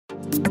Here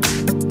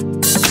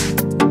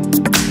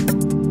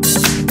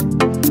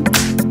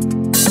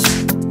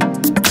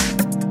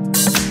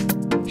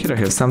I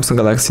have Samsung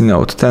Galaxy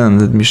Note 10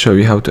 and let me show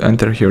you how to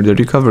enter here the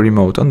recovery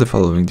mode on the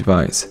following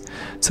device.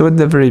 So at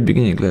the very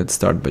beginning, let's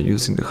start by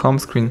using the home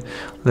screen.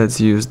 Let's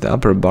use the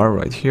upper bar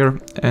right here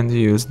and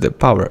use the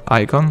power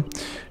icon.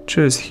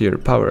 Choose here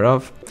power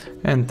off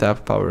and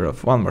tap power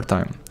off one more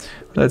time.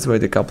 Let's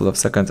wait a couple of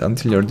seconds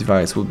until your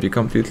device will be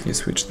completely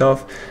switched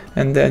off,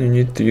 and then you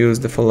need to use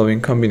the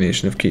following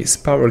combination of keys,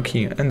 power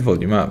key and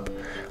volume up.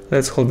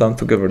 Let's hold down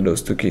together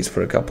those two keys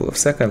for a couple of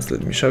seconds.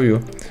 Let me show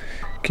you.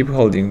 Keep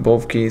holding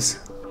both keys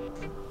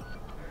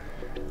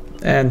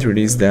and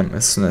release them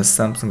as soon as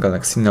Samsung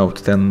Galaxy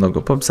Note 10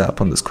 logo pops up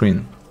on the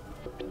screen.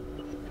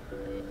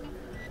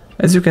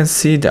 As you can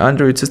see, the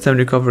Android system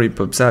recovery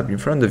pops up in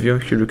front of you.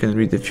 Here you can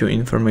read a few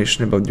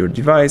information about your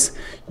device.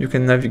 You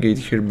can navigate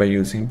here by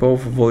using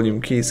both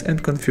volume keys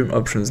and confirm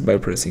options by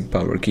pressing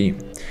power key.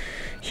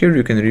 Here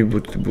you can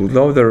reboot to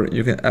bootloader,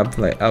 you can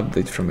apply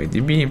update from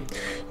ADB,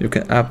 you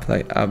can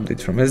apply update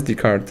from SD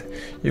card,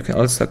 you can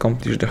also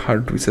accomplish the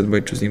hard reset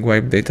by choosing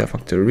wipe data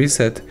factory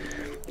reset.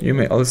 You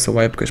may also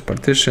wipe cache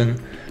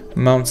partition,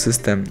 mount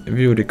system,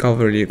 view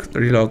recovery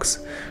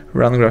relogs,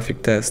 run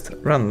graphic test,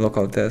 run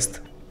local test,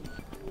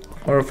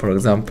 or for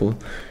example,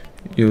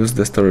 use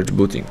the storage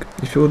booting.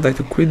 If you would like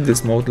to quit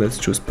this mode, let's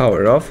choose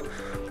power off,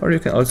 or you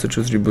can also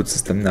choose reboot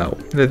system now.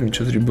 Let me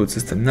choose reboot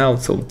system now,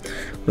 so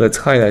let's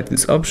highlight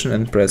this option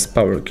and press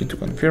power key to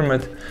confirm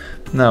it.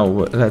 Now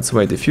let's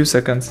wait a few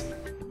seconds.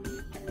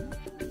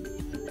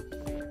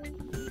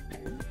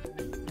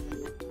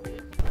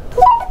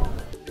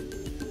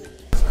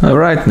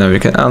 Alright, now you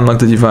can unlock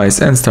the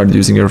device and start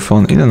using your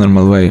phone in a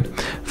normal way.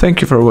 Thank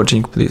you for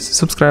watching, please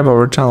subscribe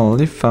our channel,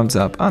 leave thumbs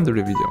up under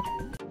the video.